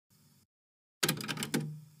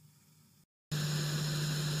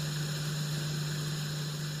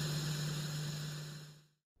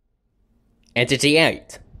Entity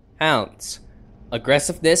 8. Hounds.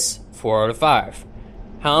 Aggressiveness 4 out of 5.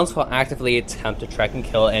 Hounds will actively attempt to track and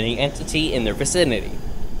kill any entity in their vicinity.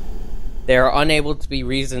 They are unable to be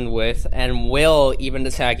reasoned with and will even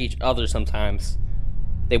attack each other sometimes.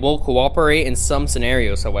 They will cooperate in some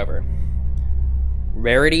scenarios, however.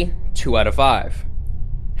 Rarity 2 out of 5.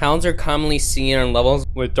 Hounds are commonly seen on levels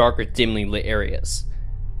with darker, dimly lit areas.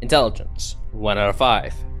 Intelligence 1 out of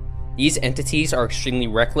 5. These entities are extremely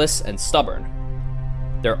reckless and stubborn.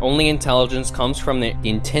 Their only intelligence comes from the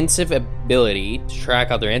intensive ability to track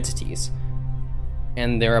other entities,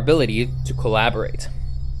 and their ability to collaborate.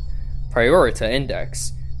 Priority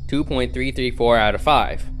Index 2.334 out of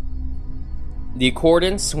 5. The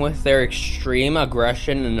accordance with their extreme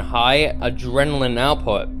aggression and high adrenaline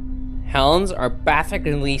output, Hounds are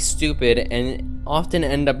bafflingly stupid and often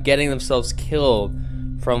end up getting themselves killed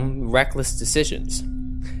from reckless decisions.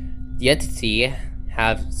 The entity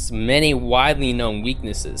has many widely known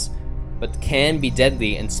weaknesses, but can be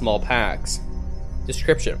deadly in small packs.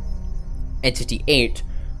 Description: Entity 8,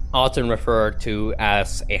 often referred to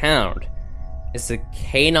as a Hound, is a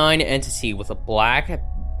canine entity with a black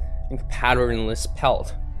and patternless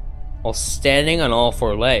pelt, while standing on all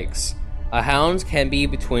four legs. A Hound can be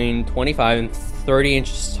between 25 and 30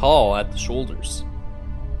 inches tall at the shoulders,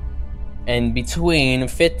 and between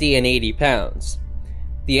 50 and 80 pounds.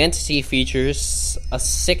 The entity features a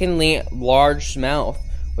sickeningly large mouth,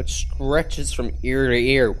 which stretches from ear to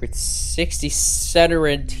ear with 60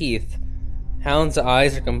 center-red teeth. Hounds'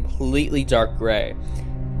 eyes are completely dark gray,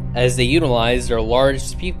 as they utilize their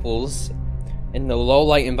large pupils in the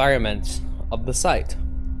low-light environment of the site.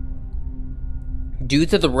 Due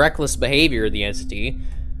to the reckless behavior of the entity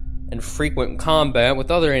and frequent combat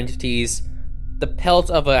with other entities, the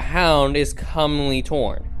pelt of a hound is commonly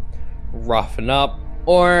torn, roughened up,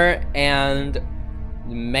 and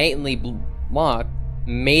mated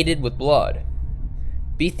with blood.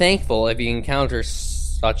 Be thankful if you encounter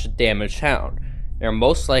such a damaged hound. They are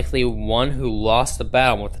most likely one who lost the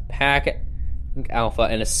battle with the pack alpha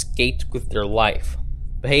and escaped with their life.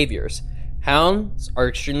 Behaviors: Hounds are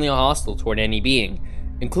extremely hostile toward any being,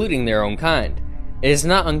 including their own kind. It is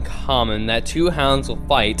not uncommon that two hounds will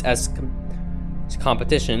fight as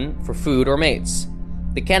competition for food or mates.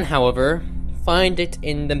 They can, however, find it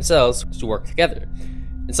in themselves to work together.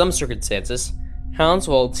 In some circumstances, hounds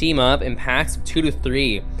will team up in packs of 2 to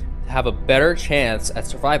 3 to have a better chance at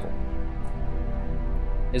survival.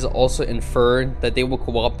 It is also inferred that they will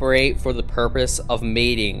cooperate for the purpose of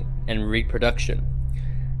mating and reproduction.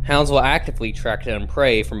 Hounds will actively track down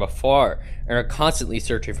prey from afar and are constantly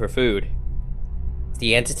searching for food.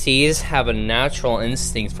 The entities have a natural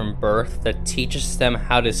instinct from birth that teaches them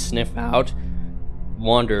how to sniff out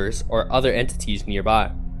wanderers or other entities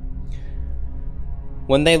nearby.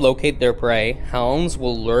 When they locate their prey, hounds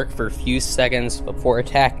will lurk for a few seconds before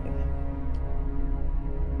attacking.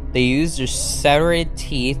 They use their serrated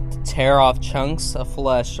teeth to tear off chunks of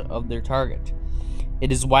flesh of their target.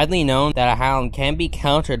 It is widely known that a hound can be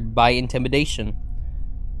countered by intimidation.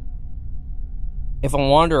 If a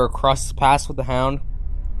wanderer crosses paths with a hound,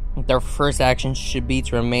 their first action should be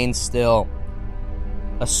to remain still,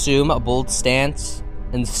 assume a bold stance,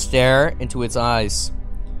 and stare into its eyes.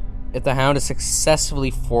 If the hound is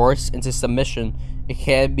successfully forced into submission, it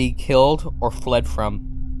can be killed or fled from.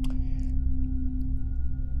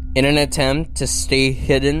 In an attempt to stay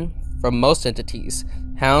hidden from most entities,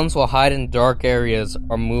 hounds will hide in dark areas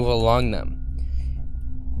or move along them.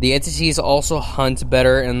 The entities also hunt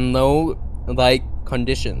better in low light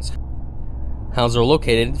conditions. Hounds are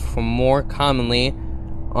located more commonly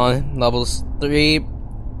on levels 3,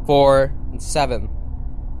 4, and 7.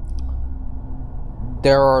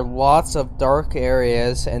 There are lots of dark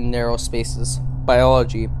areas and narrow spaces.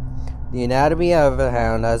 Biology. The anatomy of a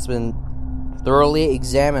hound has been thoroughly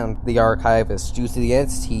examined by the archivist due to the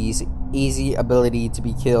entity's easy ability to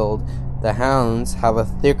be killed. The hounds have a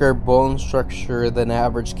thicker bone structure than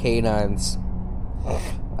average canines,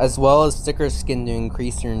 as well as thicker skin to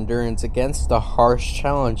increase their endurance against the harsh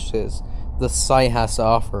challenges the site has to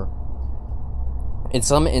offer. In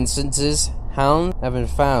some instances, hounds have been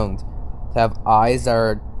found to have eyes that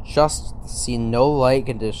are just to see no light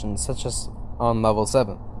conditions, such as on level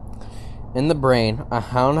 7. In the brain, a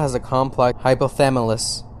hound has a complex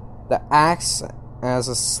hypothalamus that acts as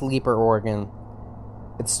a sleeper organ.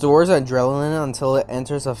 It stores adrenaline until it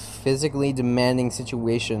enters a physically demanding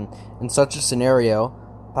situation. In such a scenario,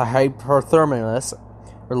 the hypothalamus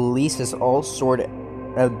releases all stored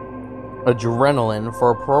adrenaline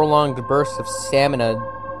for a prolonged burst of stamina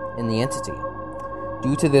in the entity.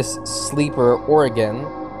 Due to this sleeper organ,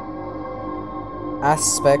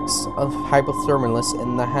 aspects of hypothermia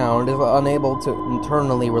in the Hound is unable to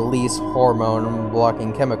internally release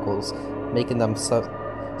hormone-blocking chemicals, making them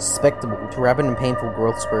susceptible to rapid and painful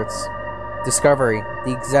growth spurts. Discovery: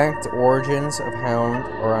 the exact origins of Hound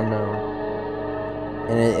are unknown,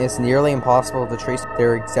 and it is nearly impossible to trace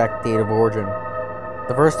their exact date of origin.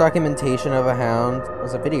 The first documentation of a Hound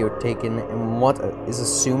was a video taken in what is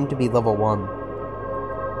assumed to be level 1.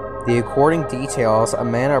 The according details, a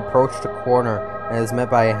man approached a corner and is met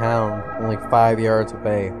by a Hound only 5 yards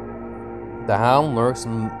away. The Hound lurks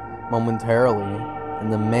momentarily,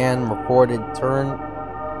 and the man reported turns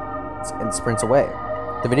and sprints away.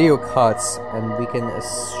 The video cuts, and we can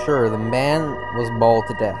assure the man was mauled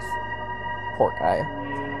to death. Poor guy.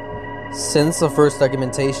 Since the first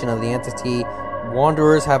documentation of the entity,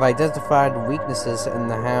 wanderers have identified weaknesses in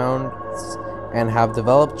the Hounds and have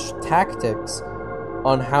developed tactics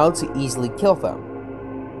on how to easily kill them.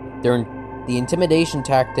 The intimidation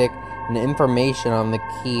tactic and information on the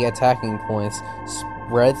key attacking points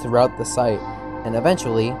spread throughout the site, and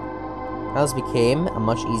eventually, Hounds became a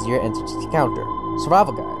much easier entity to counter.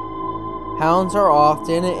 Survival Guide. Hounds are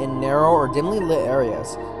often in narrow or dimly lit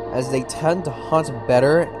areas, as they tend to hunt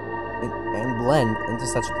better and blend into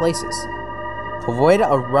such places. To avoid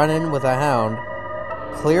a run-in with a Hound,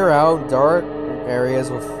 clear out dark areas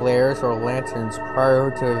with flares or lanterns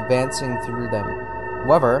prior to advancing through them.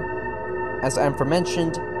 However, as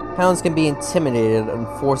aforementioned, Hounds can be intimidated and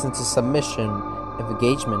forced into submission if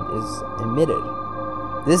engagement is admitted.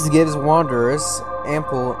 This gives wanderers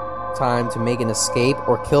ample time to make an escape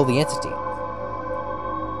or kill the entity.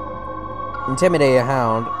 Intimidate a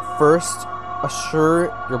Hound. First, assure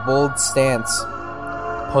your bold stance.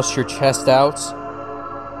 Push your chest out,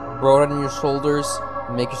 broaden your shoulders,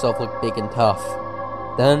 and make yourself look big and tough.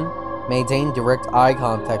 Then, maintain direct eye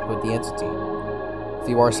contact with the entity. If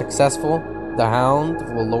you are successful, the Hound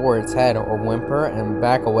will lower its head or whimper and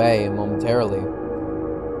back away momentarily.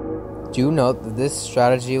 Do note that this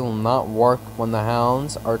strategy will not work when the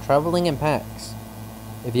Hounds are traveling in packs.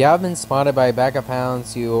 If you have been spotted by a pack of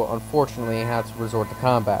Hounds, you unfortunately have to resort to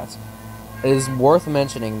combat. It is worth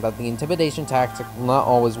mentioning that the intimidation tactic will not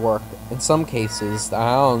always work. In some cases, the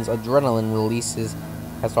Hound's adrenaline releases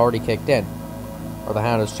has already kicked in, or the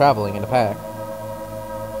Hound is traveling in a pack.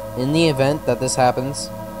 In the event that this happens,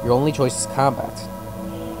 your only choice is combat.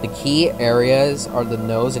 The key areas are the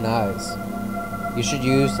nose and eyes. You should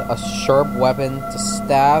use a sharp weapon to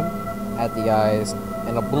stab at the eyes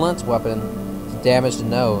and a blunt weapon to damage the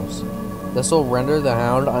nose. This will render the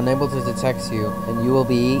Hound unable to detect you, and you will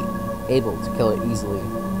be able to kill it easily.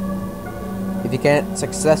 If you can't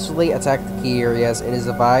successfully attack the key areas, it is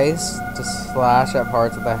advised to slash at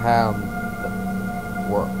parts of the Hound that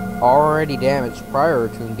were already damaged prior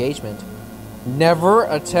to engagement. Never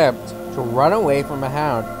attempt to run away from a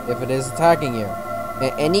Hound if it is attacking you.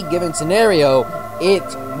 In any given scenario, it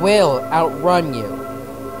will outrun you.